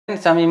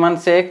আমি ইমান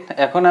শেখ।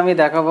 এখন আমি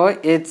দেখাবো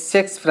এজ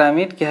সেক্স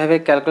পিরামিড কীভাবে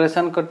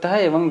ক্যালকুলেশন করতে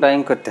হয় এবং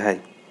ড্রয়িং করতে হয়।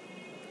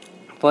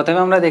 প্রথমে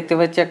আমরা দেখতে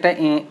পাচ্ছি একটা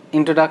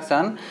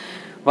ইন্ট্রোডাকশান।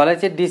 বলা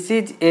হচ্ছে this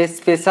is a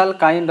special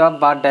kind of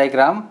bar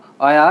diagram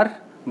war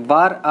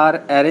bar R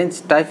arrange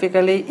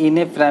typically in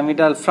a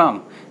pyramidal form.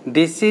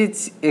 This is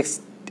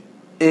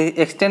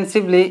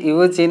extensively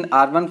used in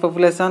urban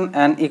population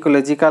and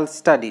ecological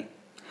study.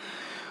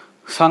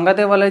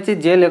 সংজ্ঞাতে বলা হয়েছে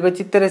যে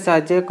লেখচিত্রের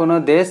সাহায্যে কোনো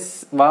দেশ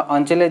বা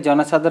অঞ্চলের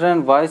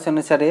জনসাধারণের বয়স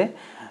অনুসারে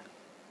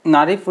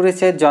নারী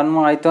পুরুষের জন্ম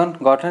আয়তন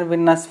গঠন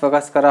বিন্যাস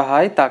প্রকাশ করা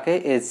হয় তাকে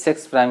এজ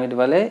সেক্স পিরামিড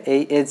বলে।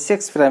 এই এজ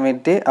সেক্স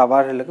পিরামিডটি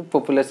আবার হলো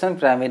পপুলেশন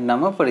পিরামিড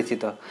নামেও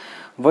পরিচিত।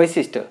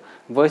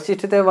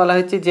 বৈশিষ্ট্যতে বলা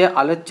হয়েছে যে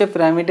আলোচ্য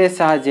পিরামিডের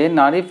সাহায্যে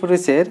নারী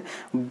পুরুষের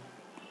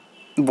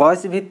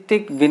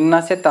বয়সভিত্তিক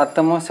বিন্যাসের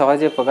তারতম্য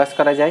সহজে প্রকাশ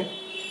করা যায়।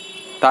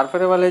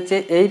 তারপরে বলা হচ্ছে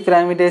এই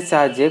পিরামিডের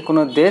সাহায্যে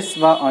কোনো দেশ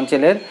বা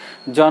অঞ্চলের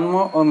জন্ম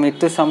ও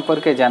মৃত্যু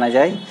সম্পর্কে জানা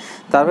যায়।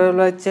 তারপরে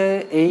বলা হচ্ছে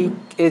এই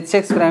এজ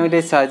সেক্স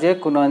পিরামিডের সাহায্যে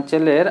কোনো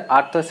অঞ্চলের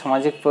আর্থ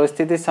সামাজিক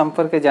পরিস্থিতি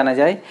সম্পর্কে জানা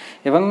যায়।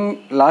 এবং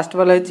লাস্ট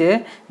বলা হচ্ছে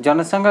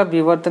জনসংখ্যা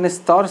বিবর্তনের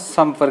স্তর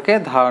সম্পর্কে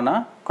ধারণা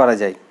করা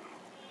যায়।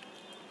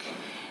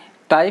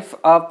 Type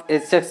of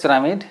age sex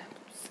pyramid.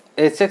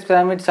 Age sex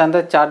pyramid সাধারণত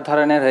 4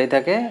 ধরনের হয়ে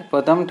থাকে।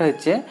 প্রথমটা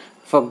হচ্ছে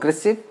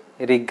progressive,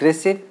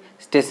 regressive,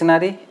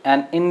 stationery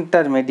and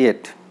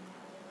intermediate.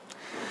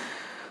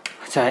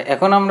 আচ্ছা,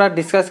 এখন আমরা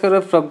ডিসকাস করব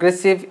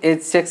প্রোগ্রেসিভ এজ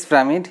সেক্স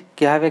পিরামিড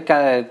কীভাবে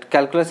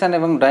ক্যালকুলেশন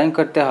এবং ড্রয়িং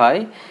করতে হয়।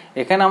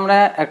 এখানে আমরা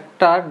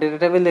একটা ডেটা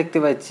টেবিল দেখতে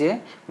পাচ্ছি।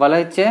 বলা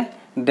হচ্ছে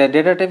the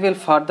data table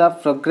for the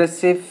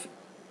progressive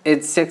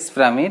age sex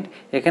pyramid.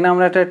 এখানে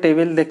আমরা একটা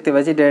টেবিল দেখতে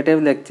পাচ্ছি, ডেটা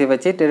টেবিল দেখতে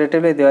পাচ্ছি। ডেটা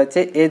টেবিলে দেওয়া আছে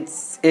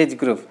এজ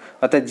গ্রুপ,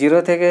 অর্থাৎ 0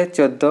 থেকে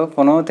 14,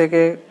 15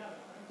 থেকে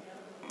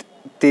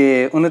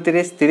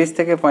 29, 30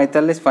 থেকে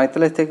 45,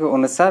 45 থেকে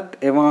 59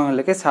 এবং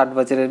হলে 60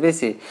 বছরের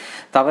বেশি।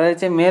 তারপরে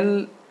হচ্ছে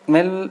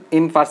মেল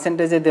ইন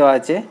পার্সেন্টেজে দেওয়া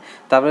আছে।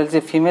 তারপরে হচ্ছে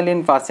ফিমেল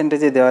ইন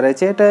পার্সেন্টেজে দেওয়া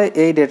রয়েছে। এটা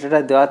এই ডেটাটা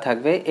দেওয়া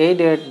থাকবে। এই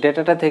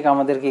ডেটাটা থেকে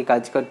আমাদের কি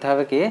কাজ করতে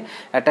হবে, কি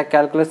একটা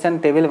ক্যালকুলেশন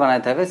টেবিল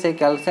বানাতে হবে। সেই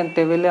ক্যালকুলেশন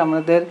টেবিলে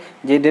আমাদের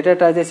যে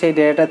ডেটাটা আছে সেই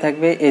ডেটাটা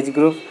থাকবে এজ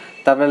গ্রুপ,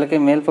 তারপরে হলো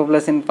mail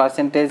population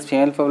percentage,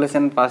 female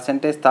population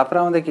percentage. তারপরে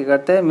আমাদের কী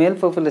করতে হবে, মেল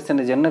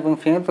পপুলেশনের জন্য এবং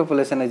ফিমেল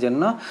পপুলেশনের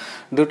জন্য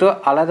দুটো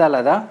আলাদা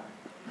আলাদা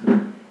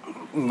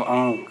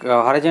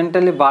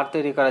হরিজন্টালি বার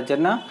তৈরি করার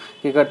জন্য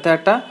কী করতে হবে,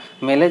 একটা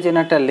মেলের জন্য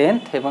একটা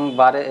লেন্থ এবং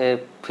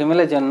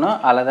ফিমেলের জন্য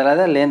আলাদা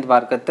আলাদা লেন্থ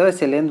বার করতে হবে।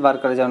 সেই লেন্থ বার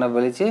করার জন্য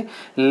বলেছি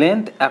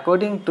লেন্থ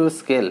অ্যাকর্ডিং টু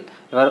স্কেল।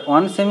 এবার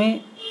 1 সেমি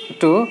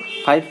টু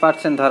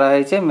 5% ধরা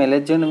হয়েছে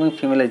মেলের জন্য এবং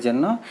ফিমেলের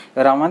জন্য।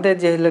 এবার আমাদের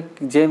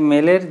যে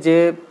মেলের যে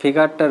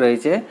ফিগারটা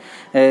রয়েছে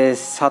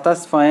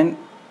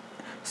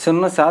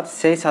 27.07,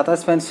 সেই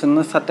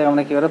 27.07টাকে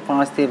আমরা কী করবো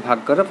 5 দিয়ে ভাগ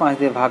করবো। 5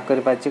 দিয়ে ভাগ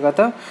করে পাচ্ছি কত,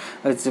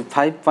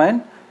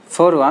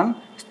 5.41।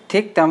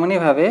 ঠিক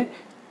তেমনইভাবে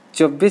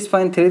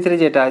 24.33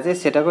 যেটা আছে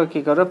সেটাকেও কী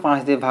করবো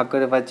 5 দিয়ে ভাগ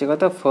করে পাচ্ছি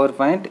কত,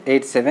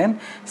 4.87।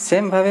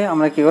 সেমভাবে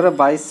আমরা কী করবো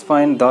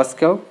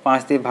 22.10কেও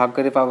 5 দিয়ে ভাগ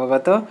করে পাবো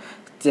কত,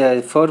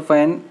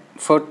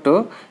 4.42।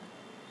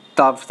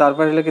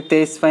 তারপরে হলো কি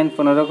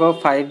 23.15কেও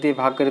 5 দিয়ে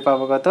ভাগ করে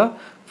পাবো কত,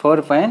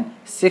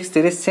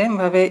 4.63।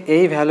 সেমভাবে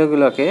এই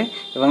ভ্যালুগুলোকে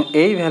এবং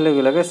এই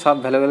ভ্যালুগুলোকে সব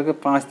ভ্যালুগুলোকে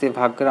 5 দিয়ে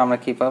ভাগ করে আমরা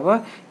কী পাবো,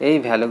 এই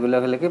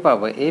ভ্যালুগুলোকে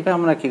পাবো। এইভাবে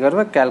আমরা কী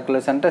করবো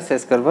ক্যালকুলেশনটা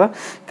শেষ করব।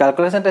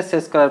 ক্যালকুলেশনটা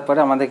শেষ করার পরে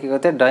আমাদের কী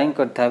করতে হবে, ড্রয়িং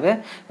করতে হবে।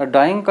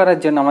 ড্রয়িং করার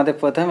জন্য আমাদের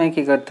প্রথমে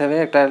কী করতে হবে,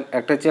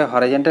 একটা হচ্ছে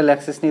হরিজন্টাল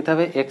অ্যাক্সিস নিতে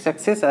হবে, এক্স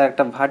অ্যাক্সিস, আর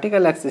একটা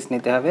ভার্টিক্যাল অ্যাক্সিস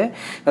নিতে হবে।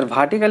 আর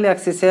ভার্টিক্যাল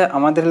অ্যাক্সিসে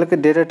আমাদের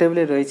ডেটা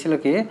টেবিলে রয়েছিল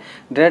কি,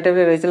 ডেটা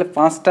টেবিলে রয়েছিল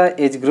 5টা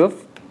এজ গ্রুপ।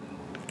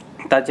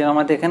 তার জন্য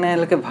আমাদের এখানে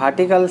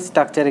ভার্টিক্যাল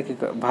স্ট্রাকচারে কী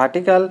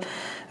ভার্টিক্যাল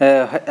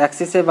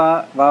অ্যাক্সিসে বা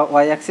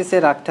ওয়াই অ্যাক্সিসে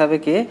রাখতে হবে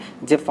কি,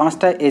 যে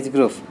 5টা এজ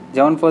গ্রুপ।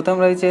 যেমন প্রথম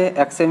রয়েছে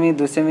 1 semi,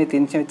 2 semi,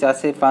 3 semi, 4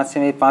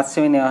 semi, 5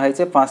 semi নেওয়া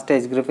হয়েছে 5টা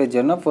এজ গ্রুপের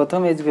জন্য। প্রথম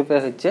এজ গ্রুপে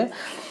হচ্ছে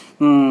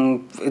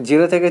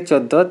 0 থেকে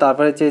 14,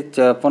 তারপরে হচ্ছে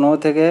 15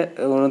 থেকে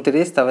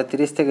 29, তারপরে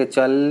 30 থেকে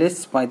 40,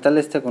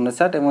 45 থেকে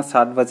 59 এবং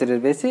 60 বছরের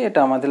বেশি। এটা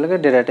আমাদের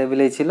ডেটা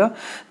টেবিলেই ছিল।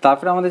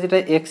 তারপরে আমাদের যেটা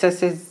এক্স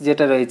অ্যাক্সিস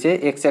যেটা রয়েছে,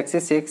 এক্স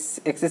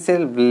অ্যাক্সিসের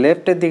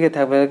লেফটের দিকে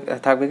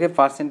থাকবে কি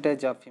পার্সেন্টেজ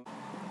অফ,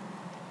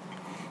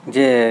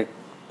 যে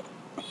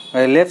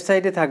লেফট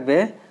সাইডে থাকবে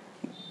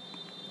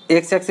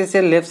এক্স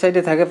অ্যাক্সিসের লেফট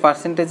সাইডে থাকে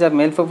পার্সেন্টেজ অফ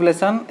মেল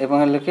পপুলেশন এবং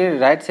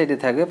রাইট সাইডে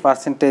থাকবে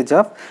পার্সেন্টেজ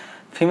অফ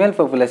ফিমেল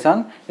পপুলেশন।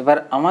 এবার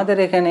আমাদের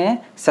এখানে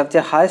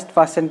সবচেয়ে হাইয়েস্ট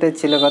পার্সেন্টেজ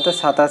ছিল কত,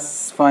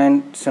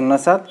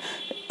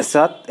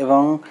 27.07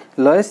 এবং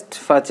লোয়েস্ট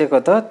পাচ্ছে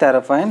কত,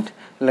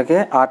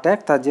 13.81।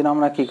 তার জন্য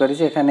আমরা কী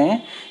করেছি, এখানে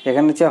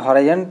হচ্ছে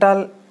হরিজন্টাল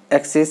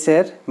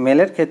অ্যাক্সিসের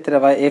মেলের ক্ষেত্রে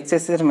বা এক্স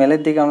অ্যাক্সিসের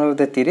মেলের দিকে আমরা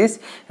বলতে 30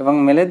 এবং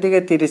মেলের দিকে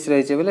 30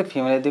 রয়েছে বলে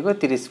ফিমেলের দিকেও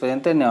 30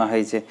 পর্যন্ত নেওয়া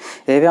হয়েছে।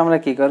 এইভাবে আমরা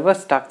কী করবো,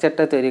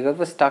 স্ট্রাকচারটা তৈরি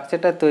করবো।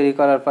 স্ট্রাকচারটা তৈরি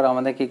করার পর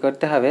আমাদের কী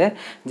করতে হবে,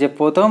 যে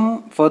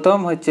প্রথম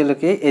হচ্ছিল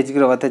কি এজ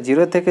গ্রুপ, অর্থাৎ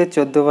 0 থেকে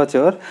 14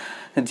 বছর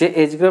যে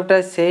এজ গ্রুপটা,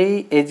 সেই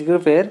এজ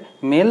গ্রুপের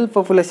মেল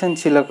পপুলেশন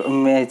ছিল,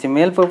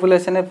 মেল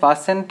পপুলেশনের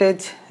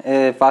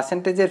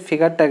পার্সেন্টেজের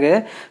ফিগারটাকে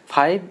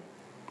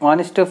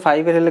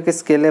 1:5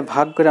 স্কেলে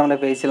ভাগ করে আমরা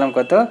পেয়েছিলাম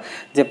কত,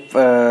 যে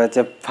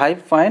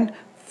 5.4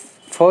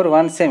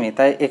 5.41 সেমি,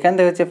 তাই এখান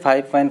থেকে হচ্ছে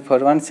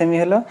 5.41 সেমি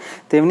হলো।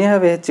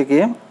 তেমনিভাবে হচ্ছে কি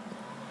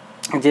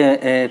যে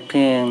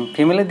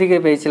ফিমেলের দিকে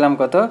পেয়েছিলাম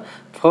কত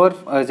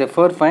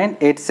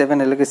 4.87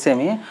 এলাকে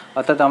সেমি,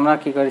 অর্থাৎ আমরা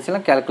কী করেছিলাম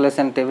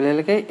ক্যালকুলেশন টেবিল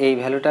এলাকে এই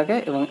ভ্যালুটাকে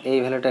এবং এই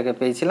ভ্যালুটাকে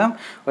পেয়েছিলাম।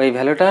 ওই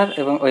ভ্যালুটার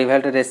এবং ওই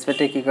ভ্যালুটার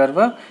রেসপেক্টে কী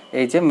করবো,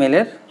 এই যে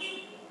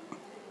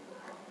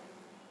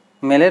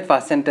মেলের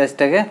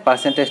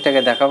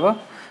পার্সেন্টেজটাকে দেখাবো,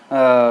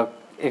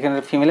 এখানে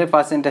ফিমেলের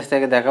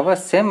পার্সেন্টেজটাকে দেখাবো।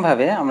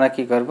 সেমভাবে আমরা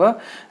কি করব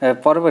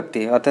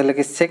পরবর্তী অর্থাৎ হলো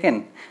কি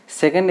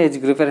সেকেন্ড এজ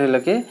গ্রুপের হলো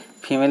কি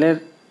ফিমেলের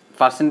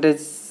পার্সেন্টেজ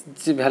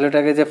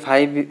ভ্যালুটাকে যে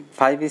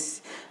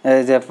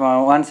যে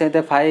 1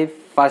 সেমিতে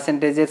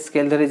 5%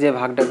 স্কেল ধরে যে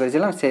ভাগটা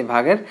করেছিলাম সেই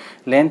ভাগের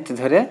লেন্থ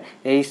ধরে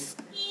এই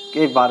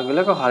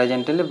বারগুলোকে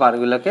হরিজন্টালি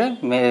বারগুলোকে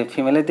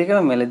ফিমেলের দিকে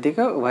বা মেলের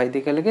দিকে উভয়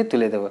দিকে লিখে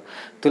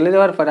তুলে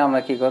দেওয়ার পরে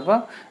আমরা কি করব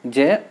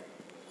যে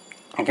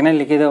এখানে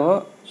লিখে দেবো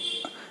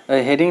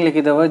হেডিং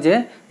লিখে দেবো যে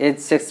এজ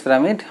সেক্স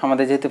পিরামিড।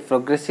 আমাদের যেহেতু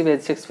প্রোগ্রেসিভ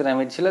এজ সেক্স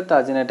পিরামিড ছিল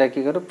তার জন্য এটা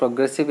কী করো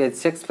প্রোগ্রেসিভ এজ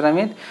সেক্স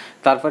পিরামিড।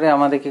 তারপরে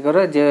আমাদের কী করো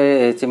যে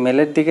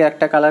মেলের দিকে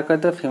একটা কালার করে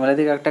দেবো, ফিমেলের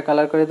দিকে একটা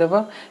কালার করে দেবো।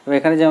 এবং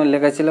এখানে যেমন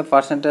লেখা ছিল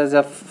percentage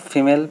of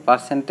female,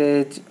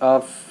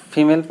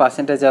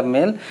 percentage of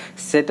mail,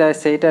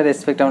 সেইটা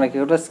রেসপেক্ট আমরা কী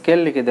করবো স্কেল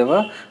লিখে দেবো।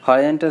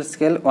 Horizontal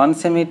scale 1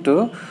 semi two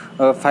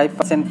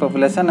 5%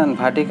 population and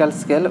vertical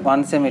scale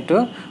 1 semi two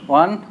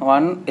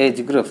 1 age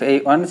group. এই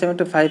 1 সেমি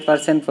টু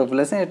 5%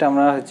 পপুলেশন এটা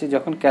আমরা হচ্ছে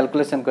যখন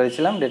ক্যালকুলেশন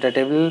করেছিলাম ডেটা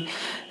টেবিল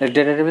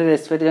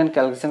রেসপেক্টে যখন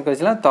ক্যালকুলেশন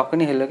করেছিলাম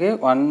তখনই হলো কি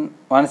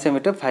 1 সেমি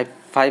টু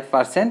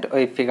 5%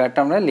 ওই ফিগারটা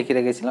আমরা লিখে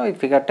রেখেছিলাম। ওই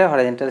ফিগারটা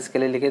হরিজন্টাল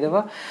স্কেলে লিখে দেবো।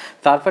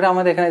 তারপরে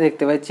আমাদের এখানে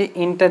দেখতে পাচ্ছি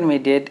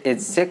ইন্টারমিডিয়েট এজ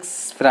সেক্স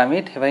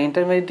পিরামিড। এবার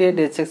ইন্টারমিডিয়েট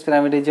এজ সেক্স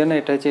পিরামিডের জন্য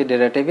এটা হচ্ছে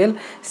ডেটা টেবিল।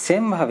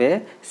 সেমভাবে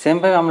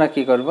আমরা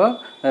কি করব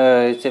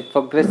যে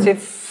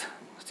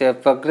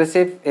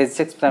প্রগ্রেসিভ এজ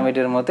সেক্স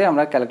পিরামিডের মধ্যে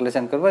আমরা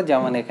ক্যালকুলেশন করব।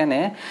 যেমন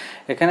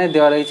এখানে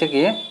দেওয়া রয়েছে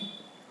কি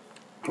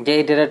যে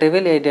এই ডেটা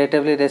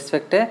টেবিলের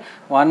রেসপেক্টে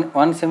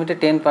 1 সেমিতে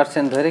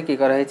 10% ধরে কী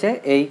করা হয়েছে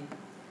এই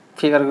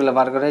ফিগারগুলো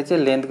বার করা হয়েছে,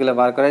 লেন্থগুলো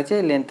বার করা হয়েছে।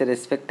 লেন্থের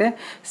রেসপেক্টে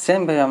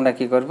সেমভাবে আমরা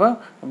কী করব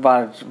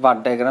বার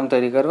ডায়াগ্রাম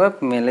তৈরি করব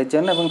মেলের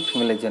জন্য এবং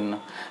ফিমেলের জন্য।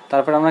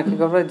 তারপর আমরা কী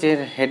করব যে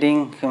হেডিং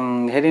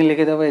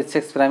লিখে দেবো এজ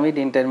সেক্স পিরামিড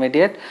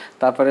ইন্টারমিডিয়েট।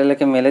 তারপরে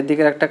লিখে মেলের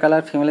দিকে একটা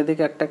কালার, ফিমেলের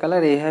দিকে একটা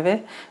কালার। এইভাবে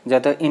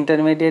যত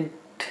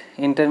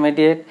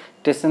ইন্টারমিডিয়েট,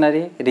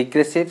 টেশনারি,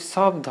 রিগ্রেসিভ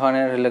সব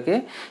ধরনের হলো কি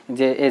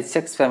যে এজ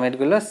সেক্স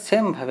পিরামিডগুলো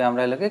সেমভাবে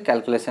আমরা হলো কি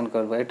ক্যালকুলেশন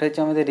করব। এটা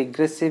হচ্ছে আমাদের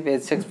রিগ্রেসিভ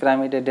এজ সেক্স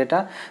পিরামিডের ডেটা,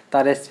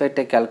 তার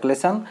রেসপেক্টে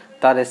ক্যালকুলেশন,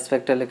 তার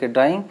রেসপেক্টে হলো কি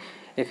ড্রয়িং।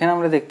 এখানে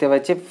আমরা দেখতে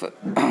পাচ্ছি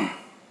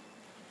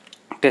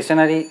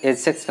টেশনারি এজ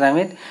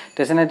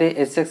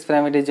সেক্স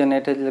পিরামিডের জন্য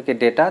এটা হলো কি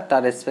ডেটা,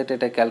 তার রেসপেক্টে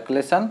এটা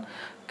ক্যালকুলেশন,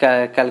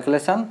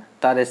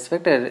 তার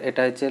রেসপেক্টে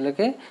এটা হচ্ছে হলো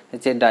কি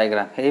হচ্ছে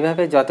ডায়াগ্রাম।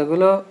 এইভাবে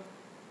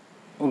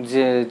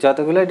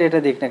যতগুলো ডেটা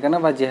দিক না কেন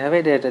বা যেভাবে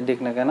ডেটা দিক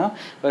না কেন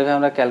ওইভাবে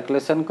আমরা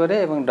ক্যালকুলেশন করে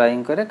এবং ড্রয়িং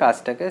করে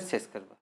কাজটাকে শেষ করব।